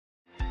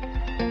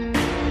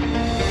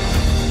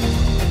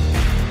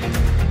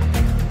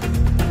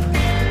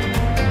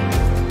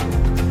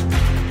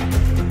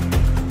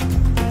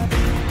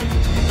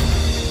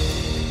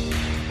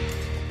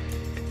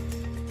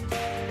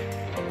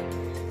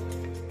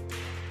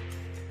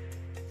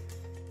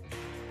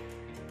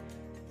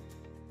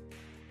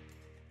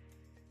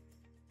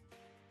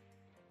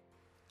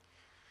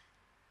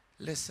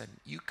Listen,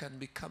 you can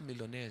become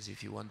millionaires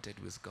if you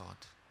wanted with God.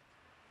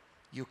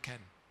 You can.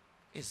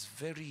 It's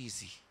very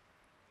easy.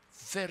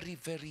 Very,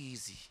 very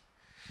easy.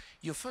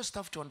 You first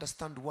have to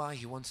understand why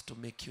he wants to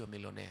make you a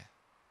millionaire.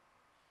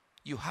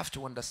 You have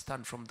to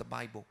understand from the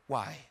Bible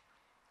why.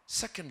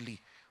 Secondly,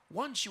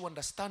 once you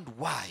understand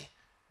why,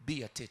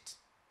 be at it.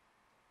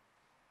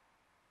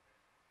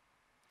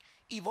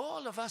 If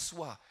all of us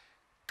were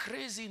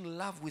crazy in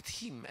love with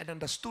him and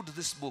understood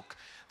this book,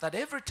 that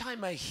every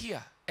time I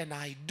hear and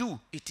I do,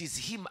 it is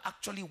him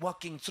actually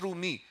working through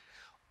me,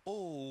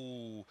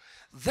 oh,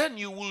 then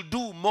you will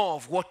do more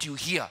of what you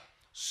hear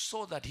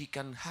so that he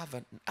can have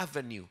an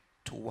avenue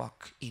to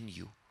work in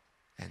you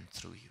and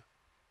through you.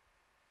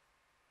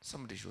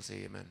 Somebody should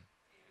say amen.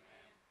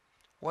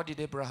 What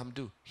did Abraham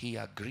do? He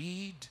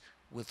agreed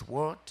with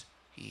what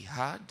he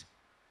had.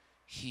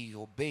 He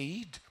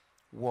obeyed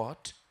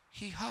what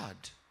he had.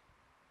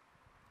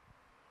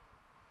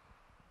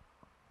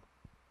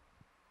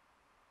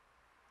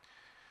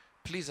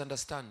 Please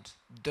understand,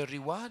 the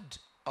reward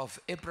of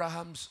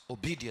Abraham's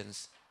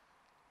obedience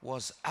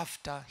was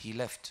after he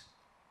left,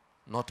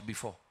 not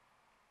before.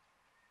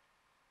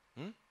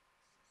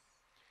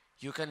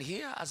 You can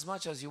hear as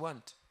much as you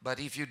want, but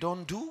if you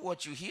don't do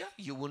what you hear,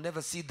 you will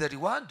never see the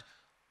reward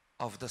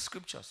of the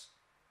scriptures.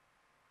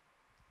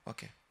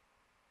 Okay.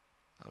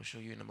 I'll show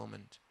you in a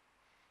moment.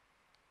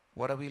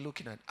 What are we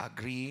looking at?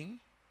 Agreeing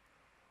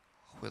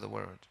with the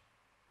word.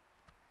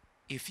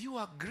 If you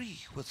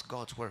agree with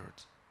God's word,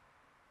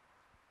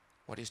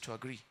 what is to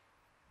agree?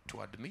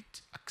 To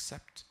admit,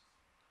 accept.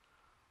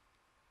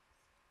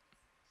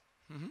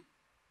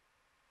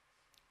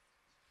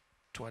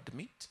 To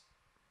admit,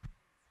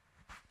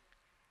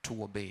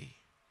 to obey.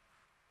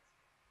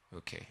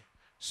 Okay.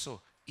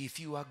 So, if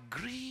you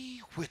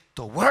agree with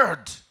the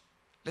word,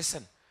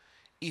 listen,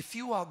 if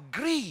you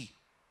agree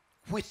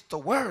with the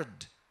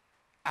word,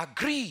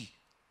 agree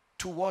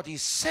to what he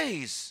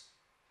says,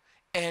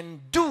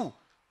 and do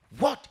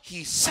what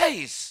he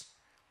says,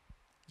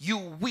 you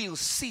will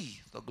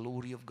see the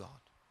glory of God.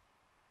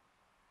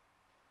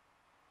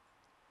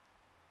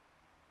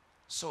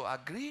 So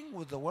agreeing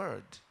with the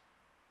word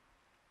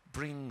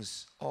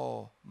brings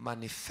or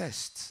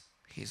manifests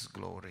his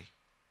glory.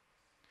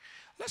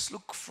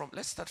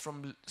 Let's start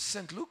from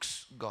St.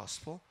 Luke's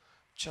Gospel,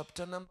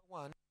 chapter number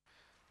 1,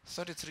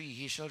 33.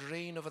 He shall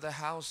reign over the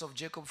house of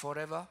Jacob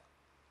forever,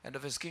 and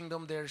of his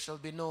kingdom there shall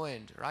be no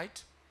end.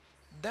 Right?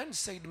 Then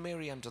said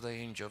Mary unto the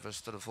angel, verse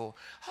 34,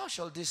 how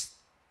shall this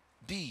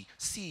be,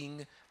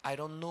 seeing I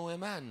don't know a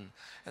man?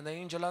 And the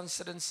angel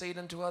answered and said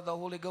unto her, the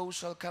Holy Ghost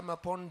shall come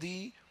upon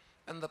thee,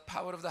 and the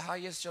power of the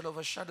highest shall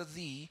overshadow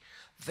thee.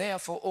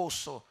 Therefore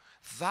also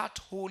that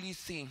holy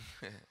thing,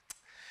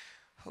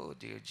 oh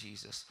dear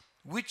Jesus,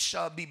 which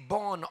shall be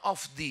born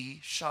of thee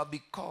shall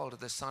be called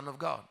the Son of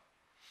God.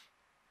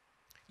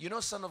 You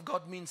know, Son of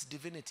God means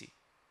divinity.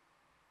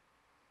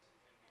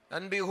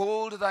 And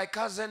behold, thy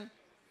cousin,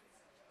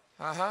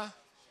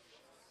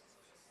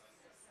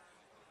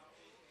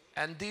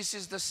 and this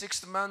is the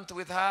 6th month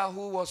with her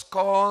who was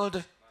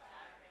called,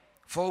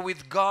 for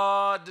with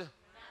God.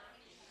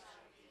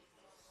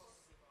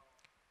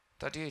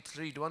 38,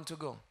 read, want to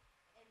go.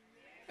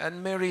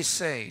 And Mary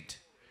said,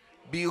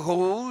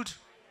 behold,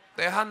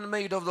 the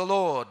handmaid of the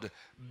Lord,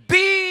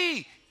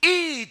 be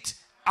it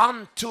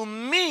unto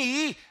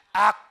me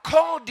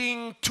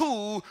according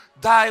to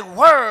thy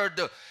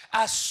word.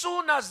 As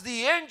soon as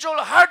the angel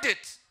heard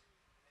it,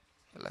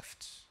 he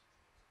left.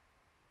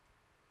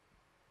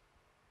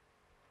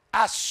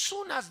 As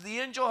soon as the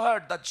angel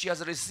heard that she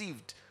has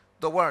received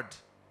the word,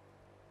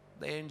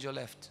 the angel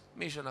left.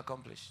 Mission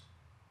accomplished.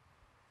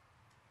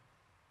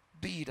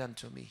 Be it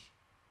unto me.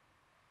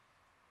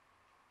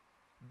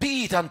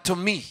 Be it unto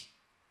me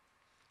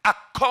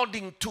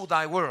according to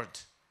thy word.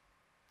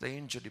 The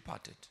angel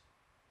departed.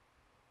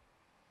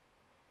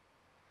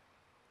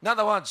 In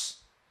other words,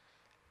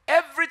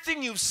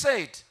 everything you've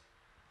said,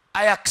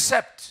 I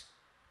accept.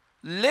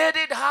 Let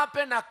it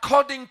happen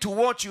according to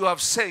what you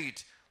have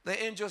said.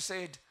 The angel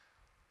said,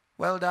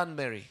 well done,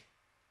 Mary,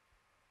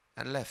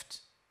 and left.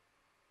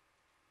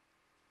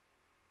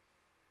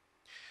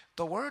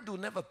 The word will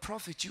never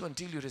profit you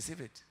until you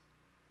receive it.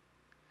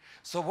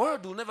 The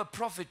word will never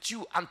profit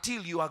you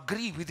until you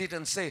agree with it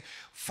and say,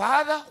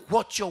 Father,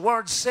 what your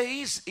word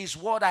says is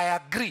what I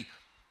agree.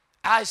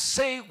 I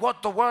say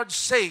what the word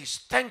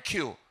says. Thank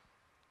you.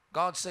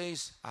 God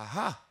says,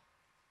 aha,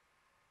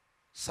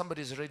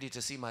 somebody's ready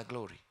to see my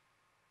glory.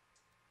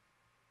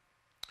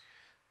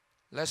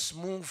 Let's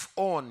move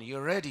on. You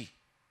ready?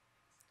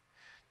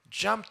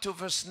 Jump to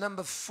verse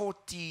number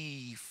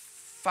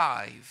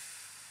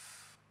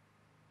 45.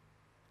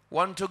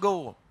 One to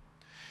go.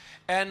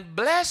 And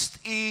blessed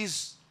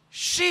is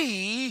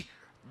she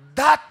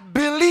that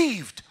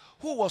believed.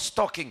 Who was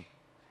talking?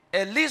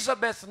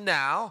 Elizabeth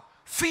now,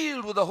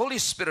 filled with the Holy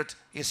Spirit,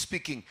 is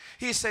speaking.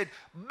 He said,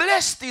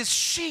 blessed is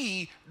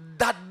she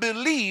that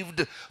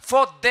believed,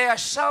 for there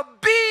shall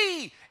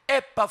be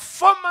a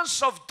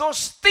performance of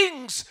those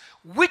things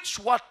which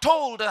were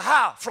told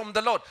her from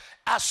the Lord.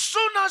 As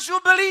soon as you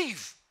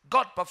believe,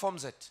 God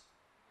performs it.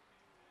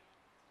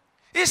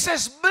 He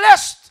says,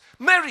 blessed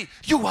Mary,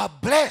 you are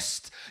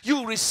blessed.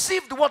 You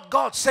received what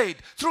God said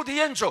through the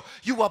angel.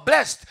 You are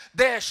blessed.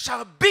 There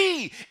shall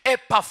be a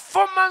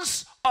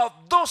performance of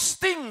those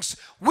things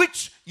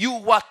which you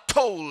were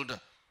told.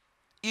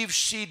 If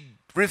she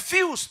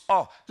refused,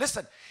 or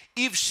listen,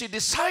 if she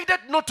decided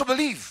not to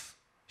believe,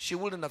 she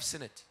wouldn't have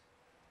seen it.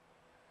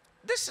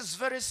 This is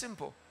very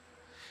simple.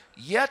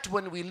 Yet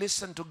when we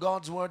listen to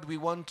God's word, we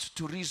want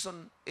to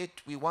reason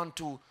it, we want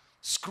to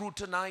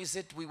scrutinize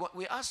it,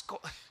 we ask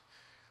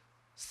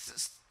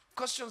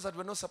questions that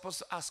we're not supposed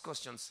to ask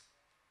questions.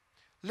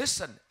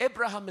 Listen,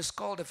 Abraham is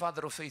called the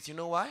father of faith. You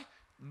know why?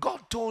 God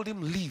told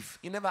him leave.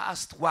 He never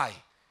asked why.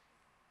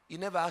 He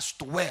never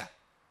asked where.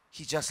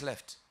 He just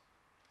left.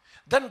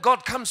 Then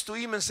God comes to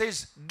him and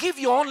says, give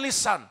your only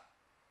son.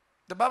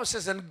 The Bible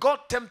says, and God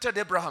tempted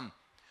Abraham.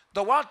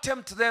 The word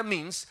tempt there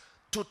means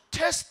to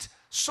test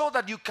so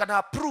that you can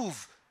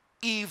approve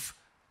if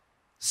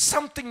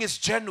something is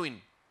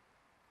genuine.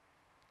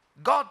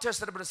 God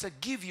tested Abraham and said,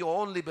 give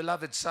your only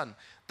beloved son.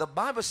 The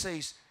Bible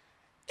says,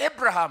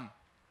 Abraham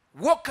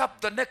woke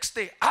up the next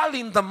day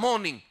early in the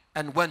morning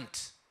and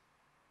went.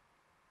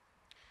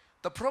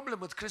 The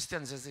problem with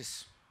Christians is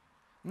this.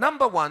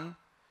 Number one,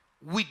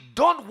 we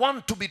don't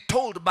want to be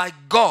told by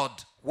God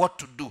what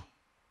to do.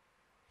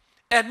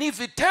 And if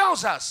He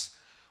tells us,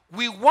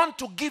 we want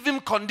to give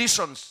Him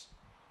conditions.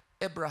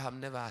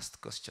 Abraham never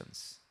asked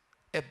questions.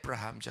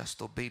 Abraham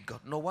just obeyed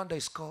God. No wonder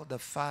he's called the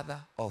father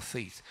of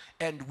faith.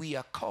 And we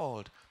are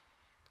called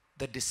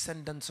the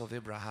descendants of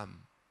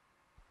Abraham.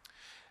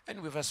 And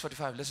with verse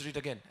 45, let's read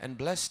again. And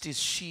blessed is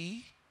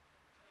she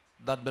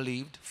that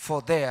believed,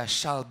 for there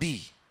shall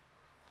be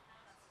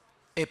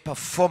a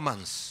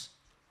performance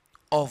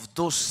of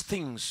those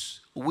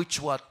things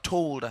which were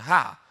told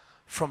her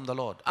from the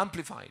Lord.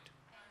 Amplified.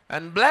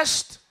 And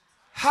blessed,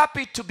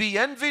 happy to be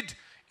envied,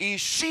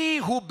 is she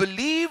who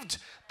believed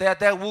that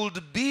there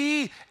would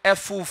be a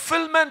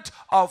fulfillment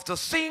of the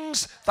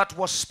things that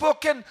was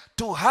spoken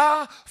to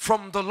her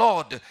from the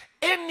Lord.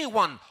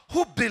 Anyone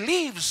who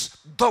believes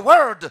the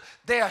word,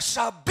 there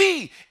shall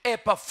be a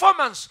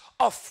performance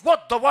of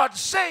what the word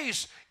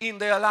says in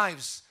their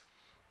lives.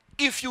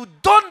 If you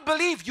don't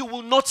believe, you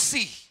will not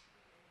see.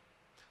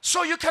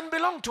 So you can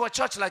belong to a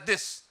church like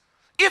this.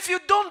 If you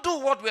don't do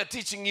what we're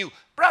teaching you,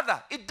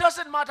 brother, it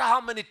doesn't matter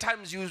how many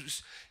times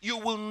you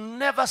will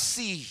never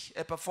see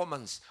a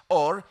performance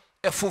or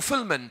a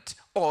fulfillment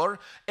or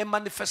a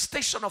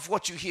manifestation of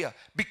what you hear,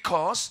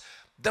 because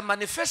the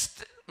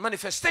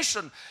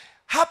manifestation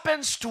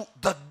happens to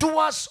the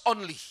doers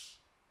only.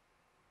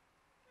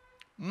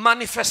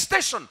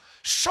 Manifestation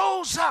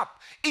shows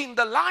up in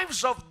the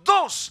lives of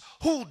those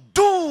who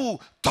do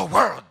the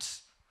word.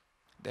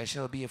 There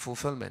shall be a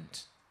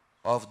fulfillment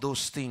of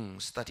those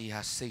things that He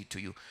has said to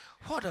you.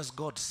 What does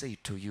God say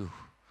to you?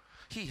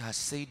 He has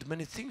said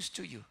many things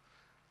to you.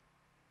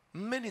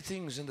 Many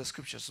things in the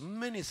scriptures.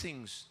 Many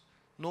things.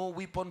 No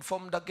weapon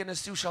formed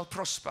against you shall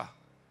prosper.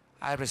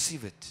 I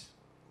receive it.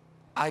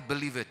 I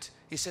believe it.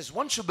 He says,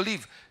 once you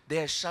believe,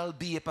 there shall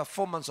be a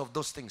performance of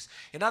those things.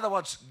 In other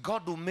words,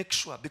 God will make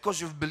sure, because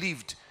you've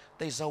believed,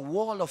 there is a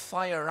wall of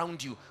fire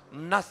around you.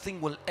 Nothing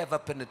will ever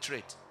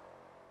penetrate.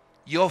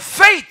 Your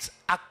faith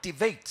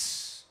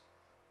activates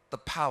the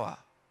power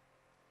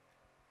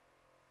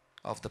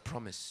of the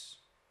promise.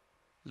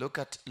 Look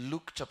at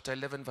Luke chapter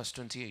 11 verse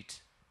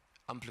 28.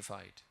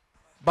 Amplified.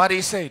 But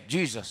He said,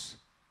 Jesus,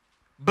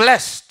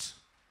 blessed,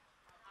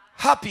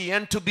 happy,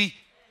 and to be.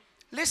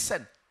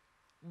 Listen,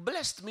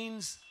 blessed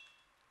means,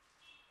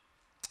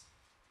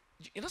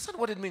 you understand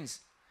what it means?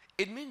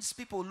 It means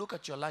people look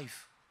at your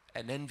life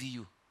and envy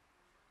you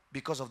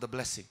because of the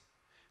blessing.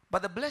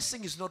 But the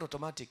blessing is not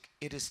automatic.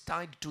 It is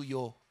tied to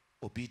your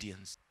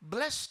obedience.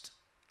 Blessed,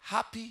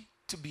 happy,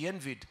 to be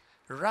envied,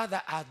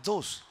 rather are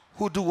those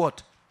who do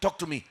what? Talk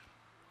to me.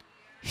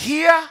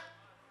 Hear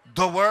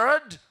the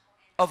word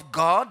of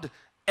God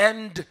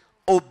and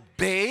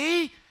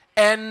obey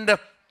and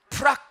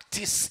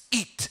practice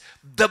it.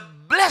 The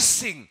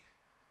blessing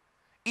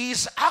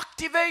is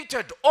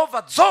activated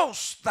over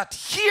those that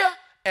hear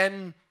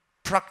and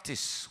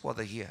practice what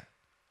they hear.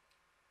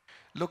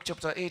 Luke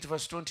chapter 8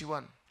 verse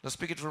 21. Let's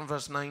pick it from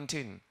verse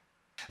 19.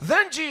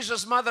 Then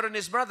Jesus' mother and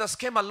His brothers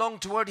came along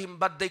toward Him,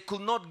 but they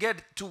could not get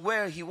to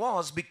where He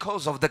was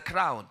because of the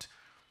crowd.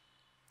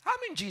 I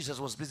mean, Jesus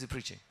was busy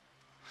preaching.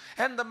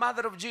 And the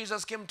mother of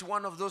Jesus came to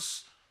one of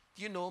those,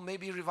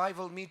 maybe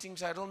revival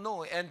meetings, I don't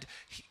know. And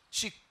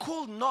she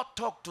could not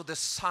talk to the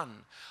son.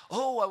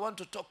 Oh, I want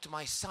to talk to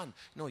my son.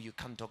 No, you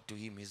can't talk to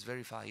him. He's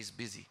very far. He's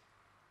busy.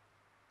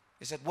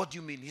 He said, what do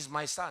you mean? He's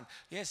my son.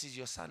 Yes, he's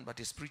your son, but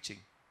he's preaching.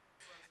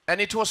 And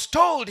it was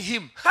told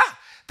him,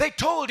 they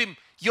told him,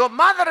 your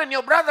mother and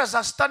your brothers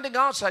are standing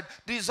outside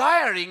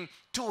desiring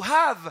to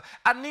have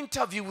an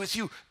interview with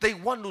you. They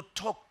want to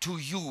talk to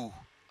you.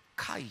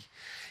 Kai,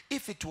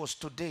 if it was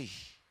today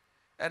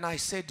and I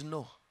said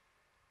no,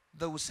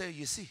 they would say,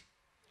 you see.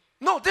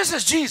 No, this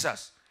is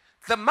Jesus.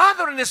 The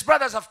mother and his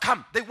brothers have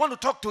come. They want to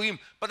talk to him,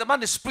 but the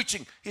man is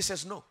preaching. He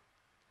says, no,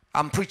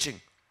 I'm preaching.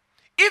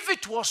 If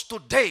it was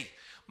today,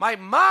 my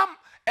mom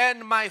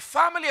and my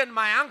family and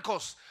my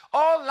uncles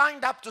all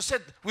lined up to say,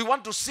 I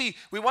want to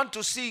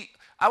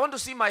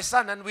see my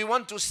son and we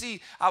want to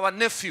see our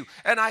nephew.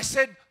 And I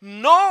said,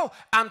 no,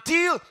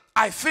 until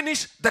I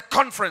finish the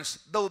conference.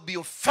 They will be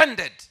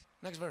offended.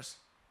 Next verse.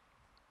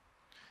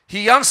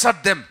 He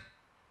answered them,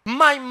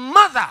 my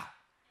mother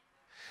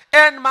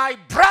and my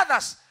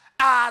brothers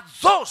are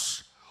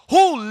those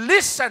who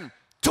listen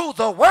to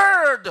the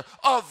word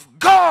of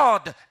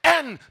God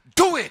and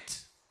do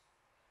it.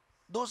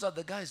 Those are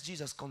the guys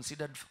Jesus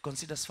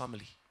considers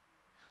family.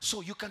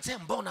 So you can say,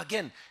 I'm born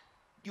again.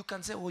 You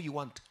can say what you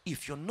want.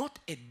 If you're not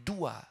a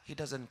doer, he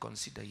doesn't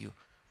consider you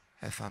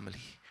a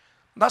family.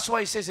 That's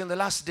why he says in the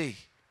last day,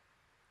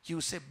 you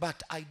say,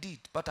 but I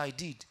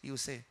did. You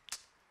say,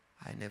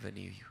 I never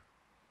knew you.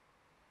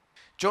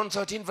 John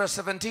 13 verse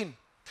 17.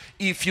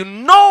 If you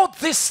know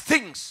these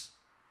things,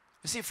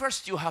 you see,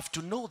 first you have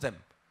to know them.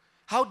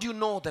 How do you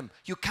know them?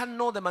 You can't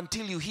know them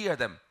until you hear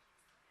them.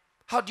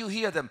 How do you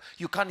hear them?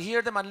 You can't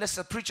hear them unless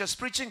the preacher is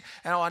preaching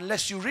or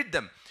unless you read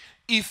them.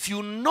 If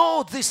you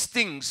know these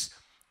things,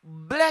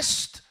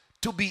 blessed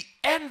to be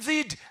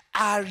envied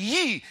are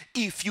ye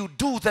if you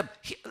do them.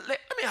 Let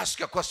me ask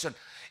you a question.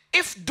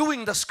 If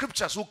doing the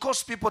scriptures will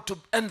cause people to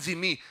envy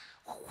me,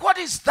 what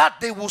is that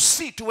they will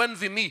see to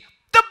envy me?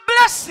 The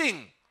blessing.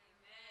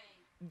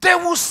 Amen. They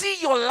will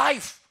see your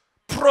life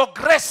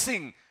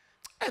progressing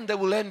and they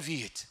will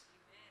envy it.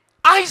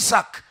 Amen.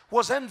 Isaac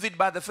was envied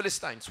by the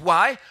Philistines.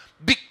 Why?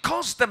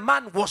 Because the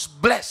man was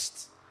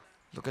blessed.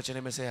 Look at your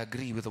name and say,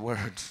 agree with the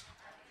word.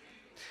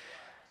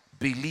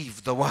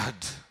 Believe the word.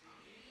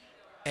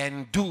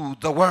 And do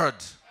the word.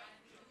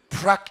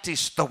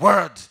 Practice the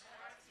word.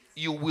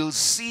 You will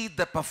see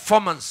the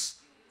performance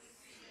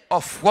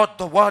of what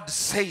the word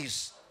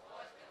says.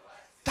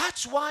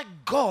 That's why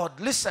God,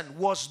 listen,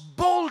 was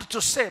bold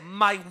to say,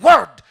 my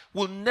word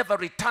will never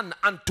return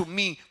unto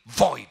me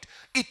void.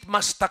 It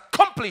must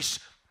accomplish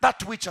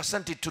that which I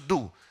sent it to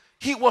do.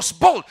 He was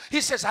bold. He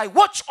says, I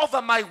watch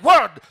over my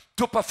word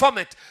to perform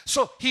it.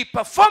 So he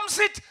performs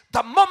it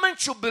the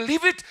moment you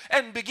believe it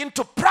and begin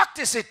to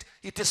practice it.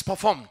 It is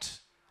performed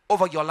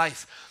over your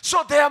life.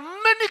 So there are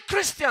many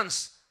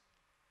Christians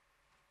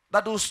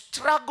that will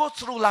struggle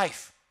through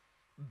life,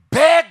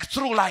 beg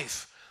through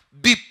life,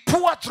 be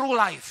poor through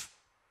life,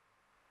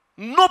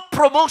 no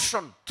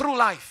promotion through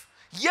life.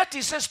 Yet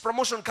he says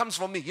promotion comes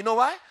from me. You know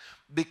why?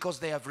 Because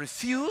they have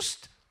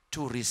refused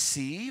to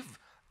receive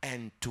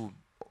and to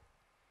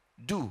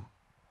do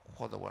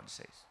what the word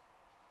says.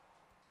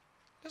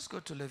 Let's go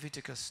to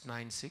Leviticus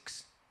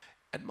 9:6.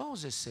 And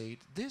Moses said,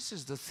 this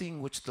is the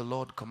thing which the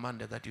Lord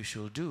commanded that you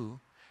should do,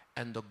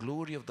 and the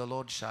glory of the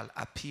Lord shall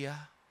appear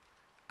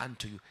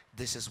unto you.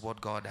 This is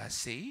what God has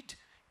said.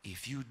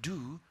 If you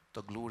do,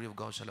 the glory of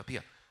God shall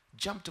appear.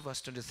 Jump to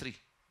verse 23.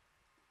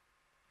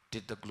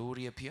 Did the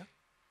glory appear?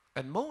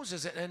 And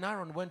Moses and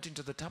Aaron went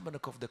into the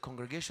tabernacle of the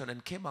congregation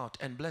and came out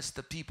and blessed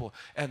the people.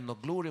 And the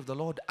glory of the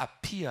Lord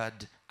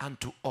appeared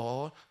unto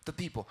all the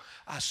people.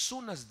 As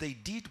soon as they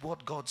did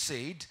what God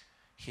said,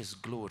 his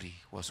glory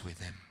was with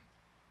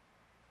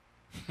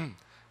them.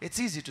 It's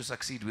easy to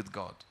succeed with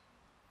God.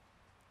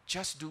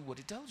 Just do what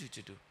he tells you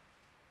to do.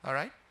 All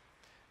right?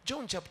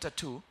 John chapter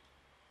 2.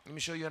 Let me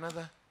show you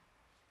another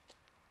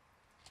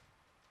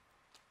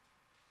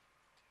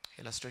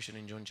illustration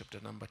in John chapter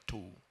number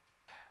 2.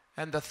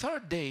 And the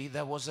third day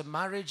there was a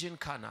marriage in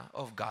Cana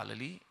of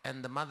Galilee,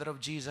 and the mother of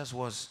Jesus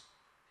was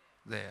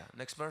there.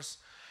 Next verse.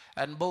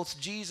 And both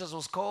Jesus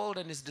was called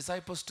and his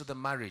disciples to the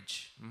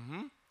marriage.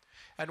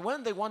 And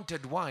when they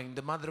wanted wine,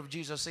 the mother of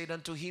Jesus said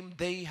unto him,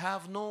 they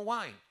have no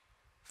wine.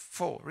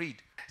 4, read.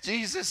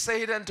 Jesus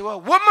said unto her,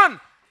 woman,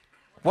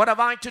 what have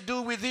I to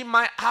do with him?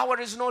 My hour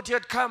is not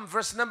yet come.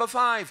 Verse number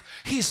 5.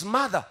 His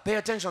mother, pay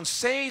attention,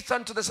 saith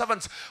unto the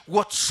servants,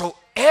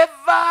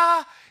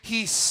 whatsoever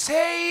he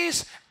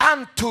says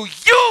unto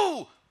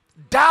you,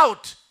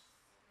 doubt.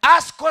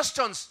 Ask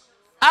questions.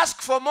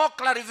 Ask for more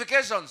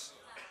clarifications.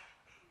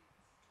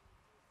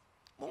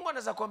 Mungu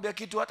anaweza kuambia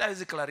kitu hata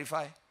hawezi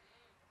clarify.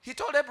 He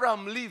told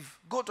Abraham, leave,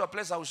 go to a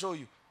place I will show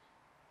you.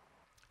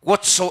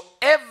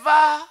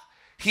 Whatsoever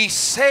he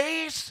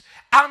says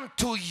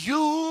unto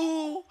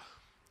you,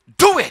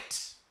 do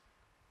it.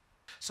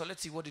 So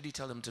let's see, what did he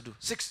tell them to do?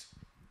 6.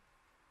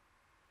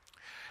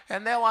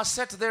 And there were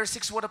set there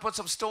 6 water pots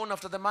of stone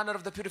after the manner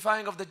of the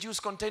purifying of the Jews,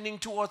 containing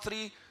 2 or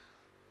 3.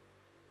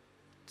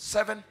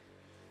 7.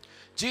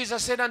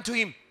 Jesus said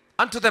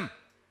unto them,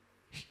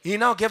 he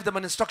now gave them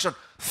an instruction.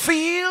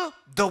 Fill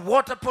the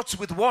water pots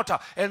with water.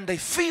 And they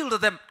filled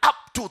them up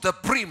to the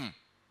brim.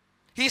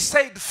 He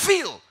said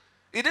fill.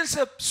 He didn't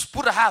say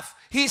put a half.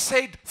 He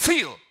said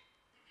fill.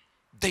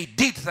 They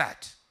did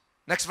that.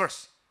 Next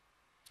verse.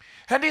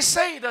 And he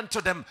said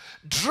unto them,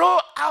 draw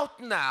out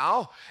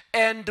now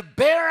and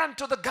bear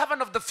unto the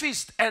governor of the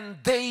feast. And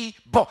they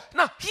bore.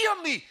 Now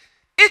hear me.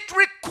 It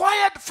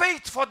required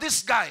faith for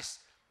these guys,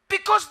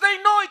 because they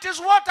know it is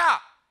water.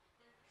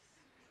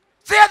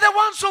 They are the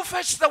ones who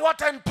fetched the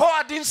water and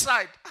poured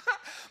inside.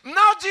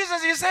 Now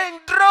Jesus is saying,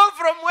 draw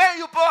from where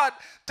you poured.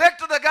 Take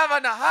to the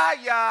governor.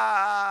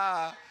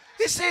 Hiya.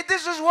 He said,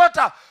 this is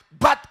water.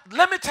 But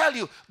let me tell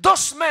you,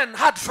 those men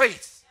had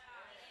faith.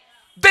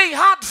 They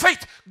had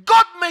faith.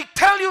 God may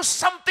tell you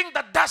something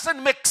that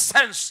doesn't make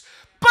sense.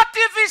 But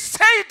if he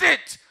said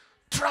it,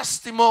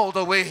 trust him all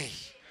the way.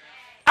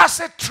 I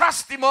said,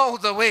 trust him all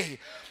the way.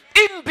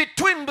 In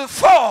between,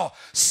 before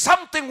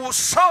something will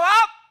show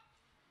up.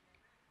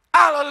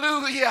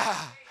 Hallelujah.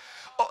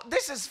 Oh,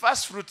 this is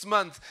first fruits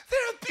month. There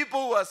are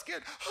people who are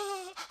scared.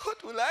 Oh,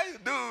 what will I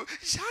do?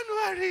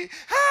 January.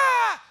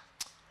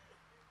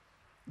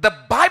 The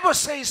Bible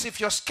says if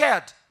you're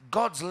scared,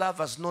 God's love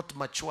has not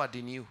matured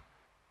in you.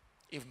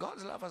 If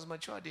God's love has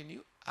matured in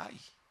you,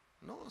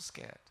 no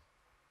scared.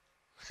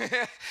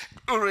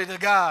 Glory to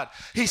God.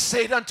 He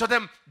said unto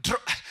them,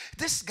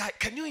 this guy,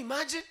 can you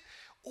imagine?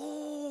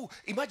 Oh,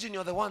 imagine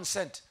you're the one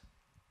sent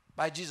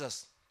by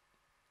Jesus.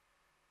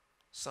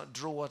 So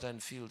draw water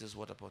and fill these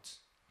water pots.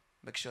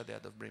 Make sure they're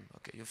at the brim.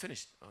 Okay, you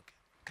finished. Okay.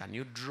 Can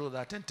you draw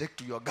that and take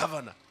to your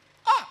governor?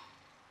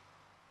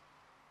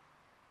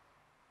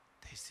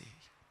 They say,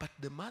 but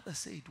the mother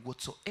said,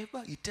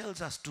 whatsoever he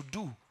tells us to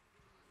do,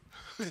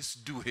 let's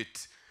do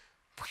it.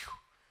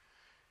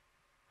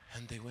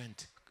 And they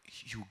went,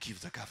 you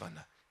give the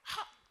governor.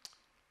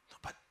 No,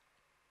 but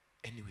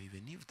anyway,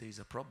 even if there is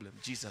a problem,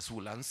 Jesus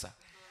will answer.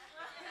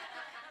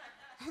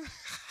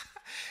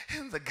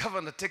 And the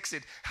governor takes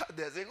it.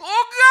 They're saying,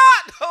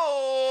 oh God!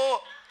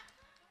 Oh!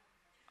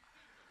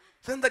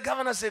 Then the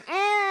governor said,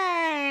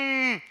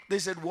 They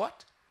said,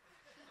 what?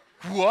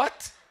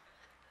 What?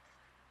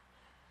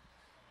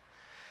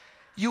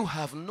 You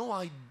have no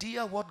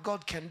idea what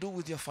God can do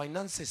with your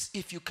finances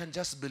if you can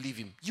just believe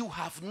him. You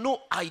have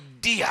no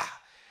idea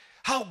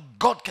how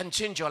God can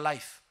change your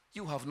life.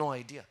 You have no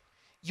idea.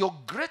 Your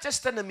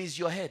greatest enemy is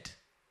your head.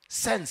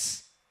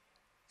 Sense.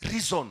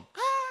 Reason.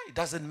 It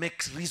doesn't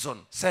make reason.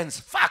 Sense.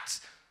 Facts.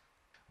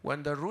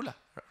 When the ruler,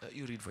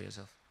 you read for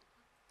yourself.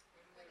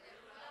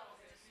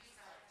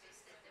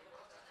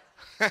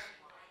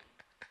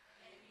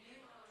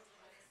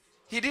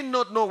 He did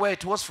not know where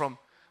it was from.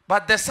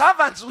 But the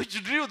servants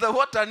which drew the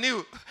water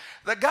knew.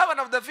 The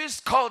governor of the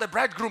feast called the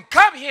bridegroom,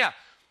 come here,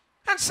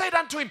 and said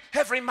unto him,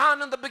 every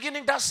man in the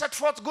beginning does set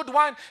forth good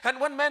wine, and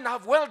when men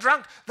have well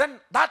drunk, then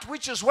that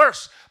which is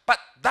worse. But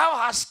thou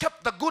hast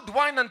kept the good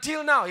wine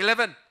until now.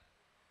 11.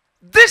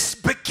 This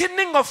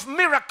beginning of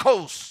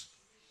miracles.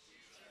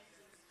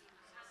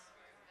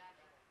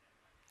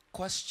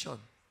 Question.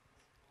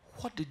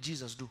 What did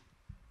Jesus do?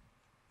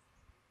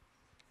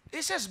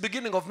 He says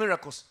beginning of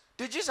miracles.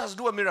 Did Jesus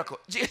do a miracle?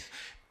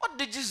 What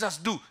did Jesus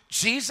do?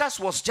 Jesus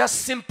was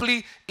just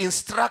simply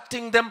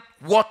instructing them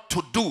what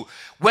to do.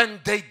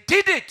 When they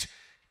did it,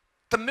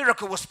 the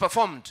miracle was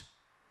performed.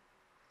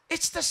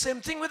 It's the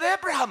same thing with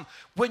Abraham.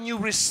 When you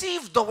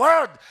receive the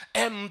word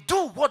and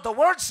do what the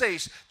word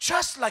says,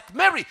 just like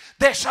Mary,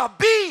 there shall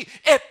be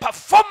a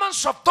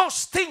performance of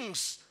those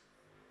things.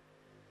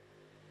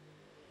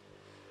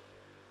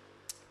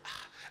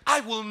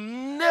 I will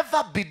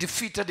never be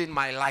defeated in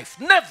my life.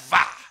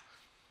 Never.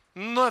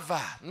 Never.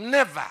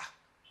 Never.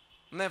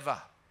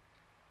 Never.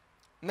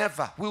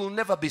 Never. We will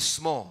never be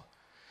small.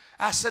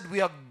 I said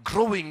we are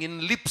growing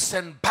in leaps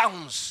and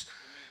bounds.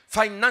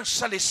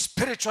 Financially,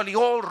 spiritually,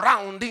 all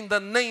round in the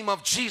name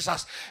of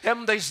Jesus.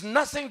 And there's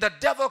nothing the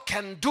devil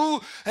can do.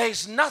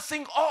 There's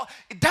nothing,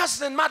 it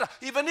doesn't matter.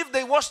 Even if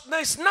they was,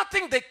 there's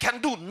nothing they can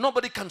do.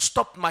 Nobody can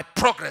stop my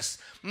progress.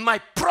 My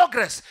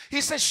progress,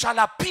 he says, shall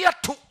appear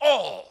to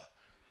all.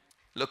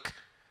 Look,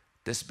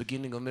 this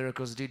beginning of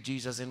miracles did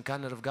Jesus in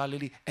Cana of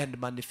Galilee and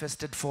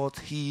manifested forth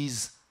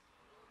his,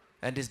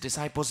 and his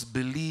disciples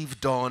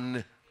believed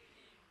on.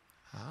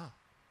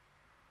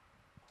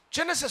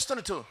 Genesis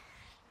 22. All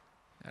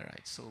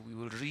right, so we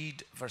will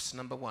read verse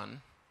number 1.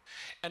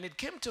 And it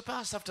came to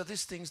pass after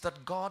these things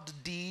that God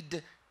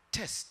did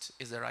test,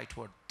 is the right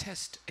word,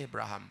 test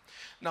Abraham.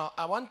 Now,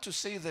 I want to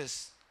say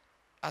this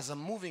as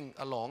I'm moving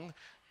along,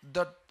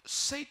 that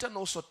Satan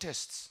also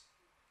tests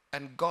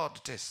and God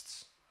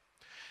tests.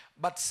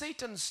 But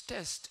Satan's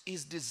test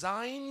is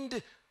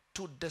designed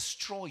to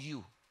destroy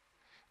you.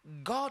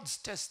 God's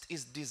test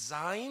is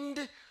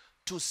designed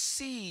to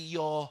see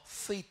your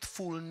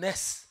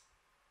faithfulness.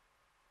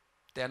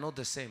 They are not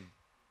the same.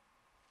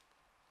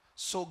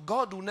 So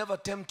God will never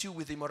tempt you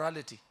with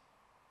immorality.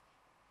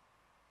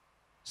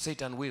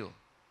 Satan will.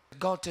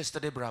 God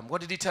tested Abraham. What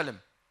did he tell him?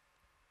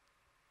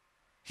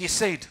 He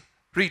said,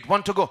 read,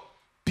 1 to go.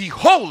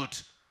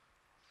 Behold,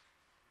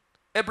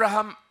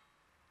 Abraham,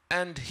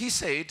 and he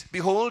said,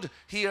 behold,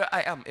 here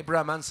I am.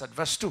 Abraham answered.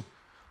 Verse 2.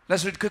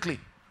 Let's read quickly.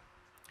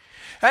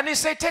 And he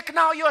said, take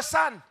now your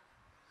son,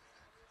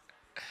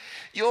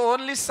 your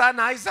only son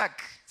Isaac.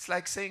 It's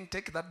like saying,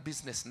 take that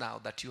business now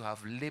that you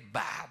have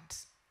labored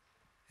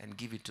and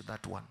give it to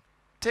that one.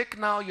 Take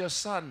now your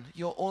son,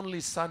 your only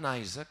son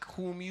Isaac,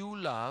 whom you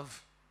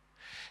love,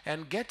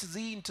 and get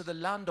thee into the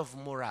land of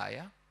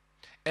Moriah,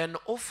 and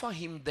offer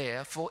him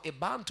there for a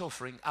burnt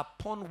offering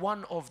upon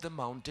one of the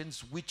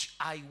mountains which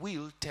I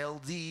will tell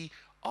thee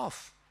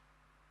of.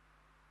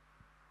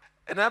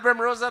 And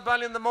Abraham rose up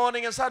early in the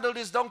morning and saddled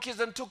his donkeys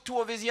and took 2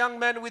 of his young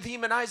men with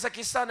him and Isaac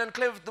his son and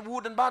cleft the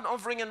wood and burnt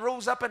offering and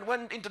rose up and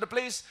went into the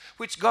place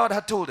which God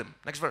had told him.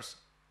 Next verse.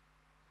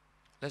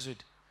 Let's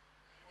read.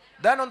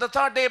 Then on the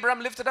 3rd day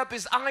Abraham lifted up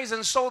his eyes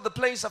and saw the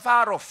place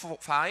afar off.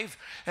 5.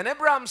 And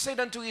Abraham said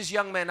unto his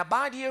young men,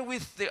 abide here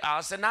with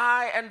us, and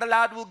I and the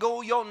lad will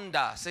go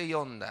yonder. Say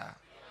yonder.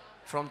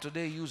 From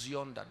today use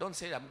yonder. Don't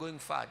say I'm going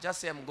far.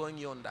 Just say I'm going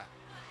yonder.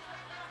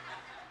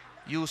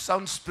 You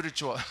sound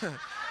spiritual.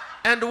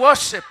 And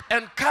worship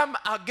and come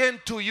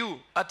again to you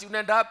at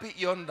Unendapi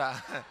yonder.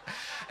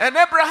 And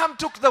Abraham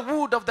took the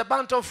wood of the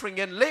burnt offering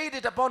and laid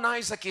it upon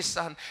Isaac his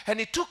son. And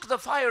he took the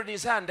fire in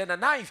his hand and a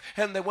knife,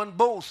 and they went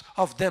both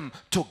of them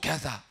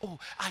together. Oh,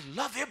 I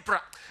love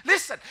Abraham.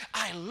 Listen,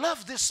 I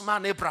love this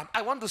man Abraham.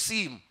 I want to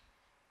see him.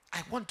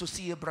 I want to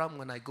see Abraham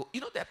when I go.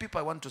 You know, there are people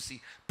I want to see.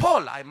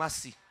 Paul, I must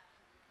see.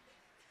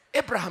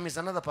 Abraham is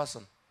another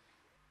person.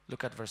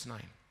 Look at verse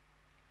 9.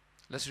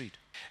 Let's read.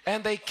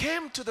 And they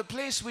came to the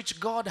place which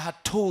God had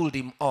told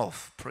him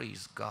of.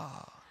 Praise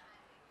God.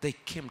 They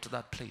came to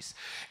that place.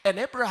 And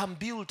Abraham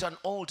built an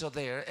altar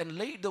there and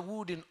laid the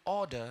wood in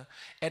order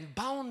and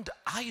bound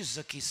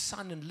Isaac his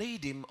son and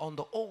laid him on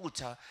the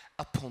altar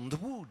upon the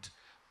wood.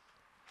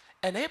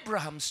 And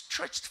Abraham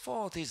stretched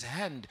forth his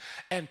hand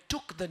and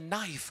took the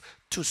knife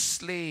to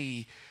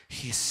slay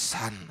his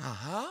son.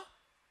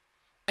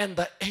 And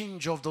the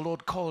angel of the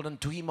Lord called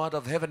unto him out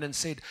of heaven and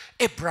said,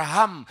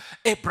 Abraham,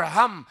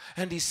 Abraham.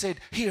 And he said,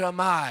 here am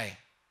I.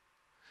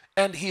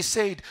 And he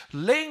said,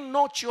 lay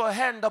not your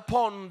hand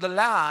upon the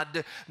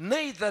lad,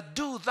 neither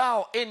do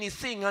thou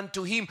anything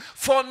unto him.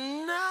 For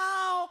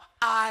now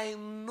I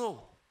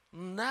know.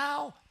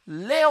 Now,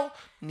 leo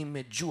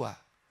nimejua.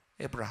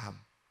 Abraham,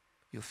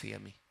 you fear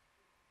me.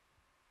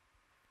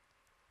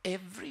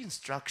 Every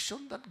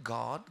instruction that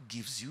God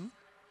gives you,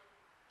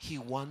 He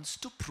wants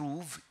to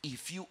prove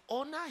if you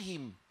honor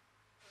him.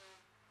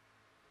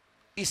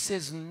 He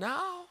says,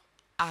 now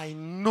I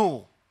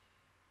know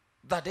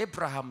that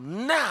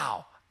Abraham,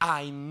 now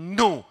I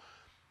know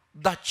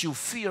that you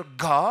fear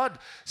God,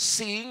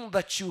 seeing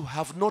that you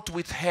have not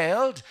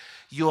withheld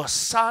your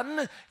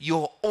son,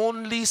 your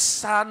only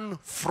son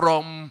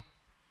from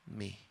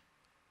me.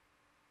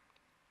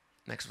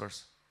 Next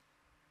verse.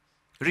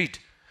 Read.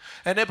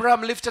 And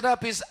Abraham lifted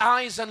up his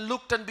eyes and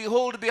looked, and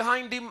behold,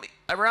 behind him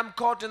a ram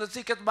caught in the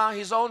thicket by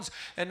his horns.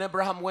 And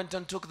Abraham went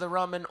and took the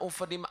ram and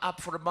offered him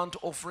up for a burnt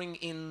offering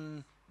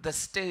in the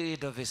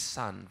stead of his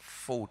son.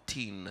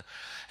 14.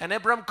 And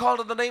Abraham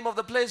called on the name of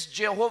the place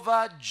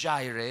Jehovah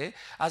Jireh,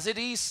 as it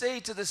is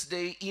said to this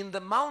day, in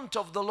the mount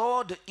of the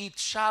Lord it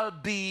shall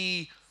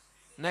be.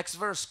 Next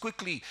verse,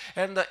 quickly.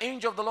 And the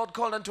angel of the Lord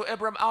called unto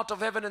Abraham out of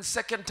heaven a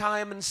second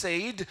time and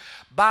said,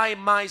 by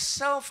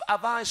myself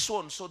have I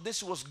sworn. So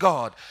this was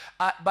God.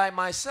 By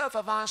myself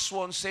have I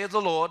sworn, saith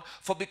the Lord,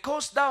 for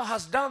because thou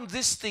hast done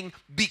this thing,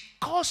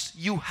 because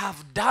you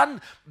have done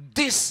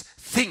this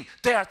thing.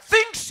 There are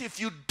things if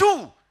you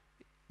do,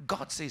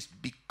 God says,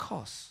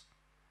 because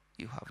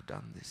you have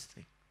done this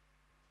thing.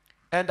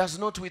 And has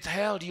not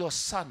withheld your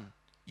son,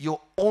 your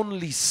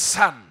only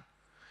son.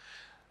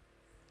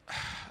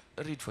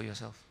 Read for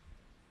yourself.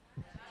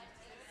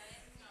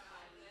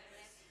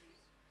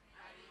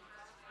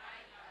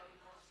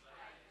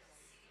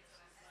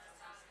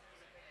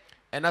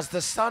 And as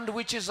the sand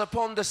which is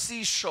upon the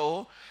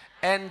seashore,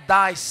 and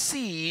thy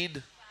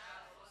seed.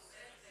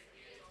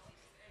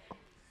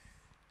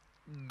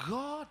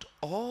 God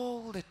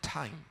all the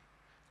time,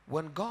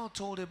 when God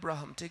told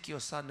Abraham, take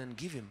your son and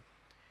give him,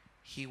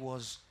 he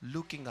was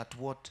looking at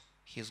what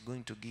he is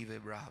going to give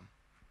Abraham.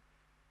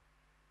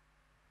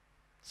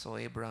 So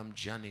Abraham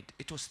journeyed.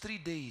 It was 3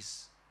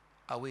 days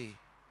away.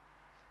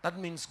 That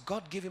means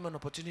God gave him an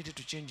opportunity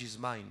to change his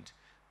mind.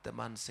 The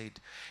man said,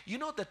 you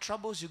know the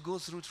troubles you go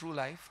through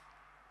life?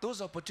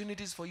 Those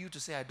opportunities for you to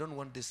say, I don't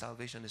want this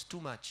salvation is too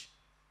much.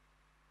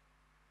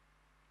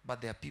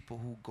 But there are people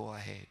who go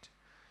ahead.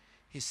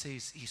 He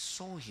says, he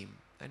saw him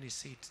and he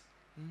said,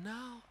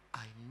 now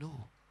I know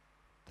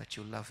that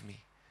you love me.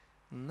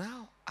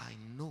 Now I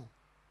know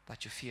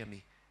that you fear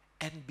me.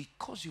 And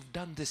because you've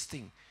done this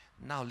thing,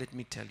 now let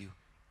me tell you,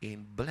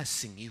 in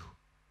blessing you.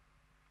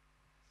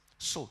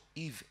 So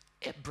if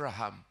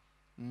Abraham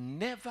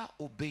never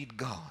obeyed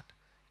God,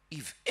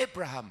 if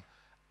Abraham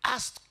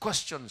asked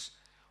questions,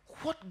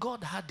 what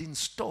God had in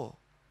store,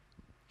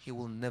 he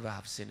will never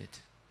have seen it.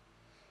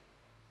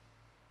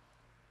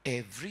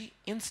 Every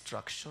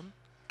instruction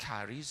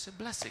carries a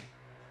blessing.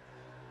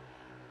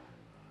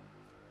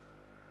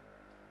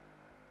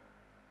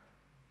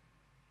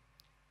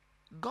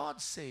 God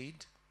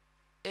said,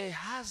 a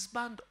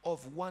husband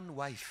of one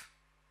wife.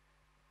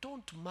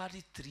 Don't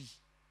marry 3.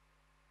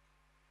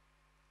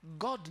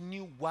 God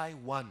knew why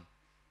 1.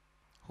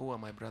 Who are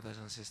my brothers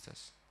and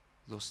sisters?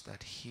 Those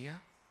that hear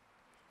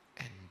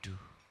and do.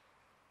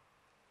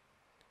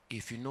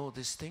 If you know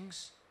these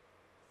things,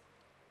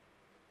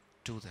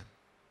 do them.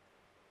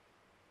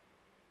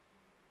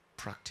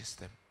 Practice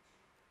them.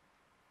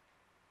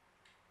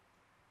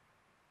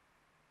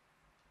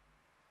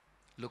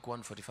 Luke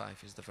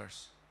 1:45 is the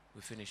verse.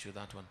 We finish with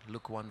that one.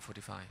 Luke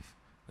 1:45.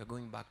 We're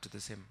going back to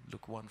the same.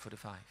 Luke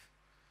 1:45.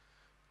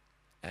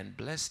 And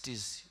blessed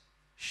is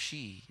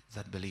she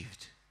that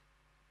believed,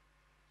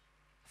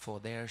 for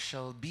there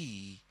shall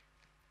be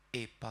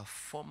a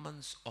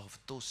performance of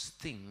those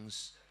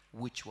things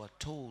which were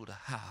told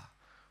her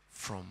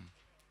from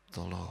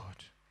the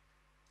Lord.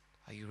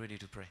 Are you ready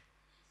to pray?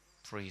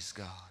 Praise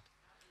God.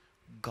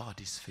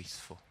 God is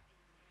faithful.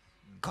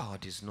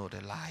 God is not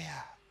a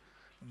liar.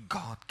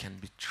 God can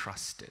be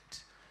trusted.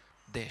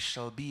 There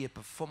shall be a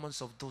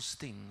performance of those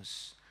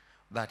things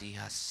that he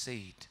has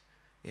said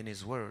in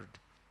his word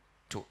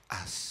to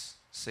us.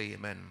 Say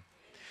amen.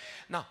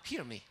 Now,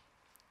 hear me.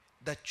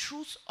 The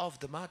truth of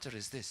the matter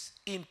is this.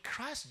 In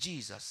Christ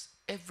Jesus,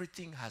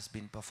 everything has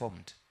been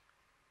performed.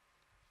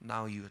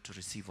 Now you are to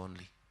receive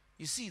only.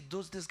 You see,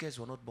 these guys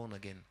were not born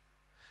again.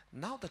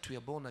 Now that we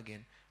are born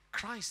again,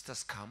 Christ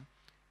has come.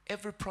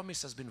 Every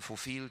promise has been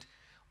fulfilled.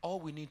 All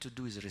we need to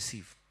do is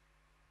receive.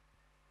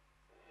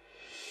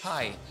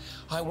 Hi,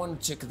 I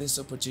want to take this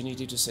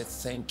opportunity to say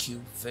thank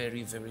you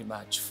very, very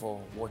much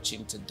for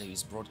watching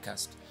today's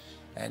broadcast.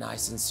 And I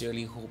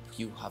sincerely hope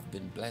you have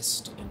been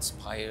blessed,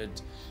 inspired,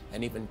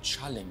 and even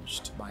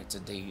challenged by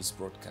today's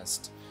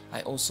broadcast.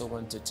 I also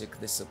want to take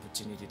this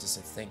opportunity to say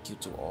thank you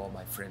to all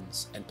my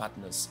friends and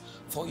partners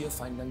for your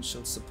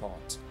financial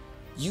support.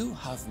 You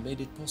have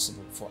made it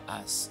possible for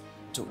us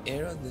to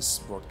air this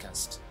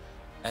broadcast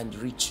and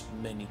reach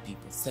many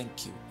people.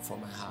 Thank you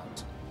from my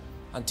heart.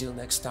 Until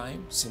next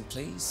time, same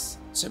place,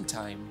 same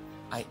time,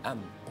 I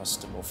am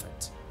Pastor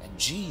Moffat, and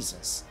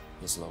Jesus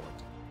is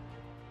Lord.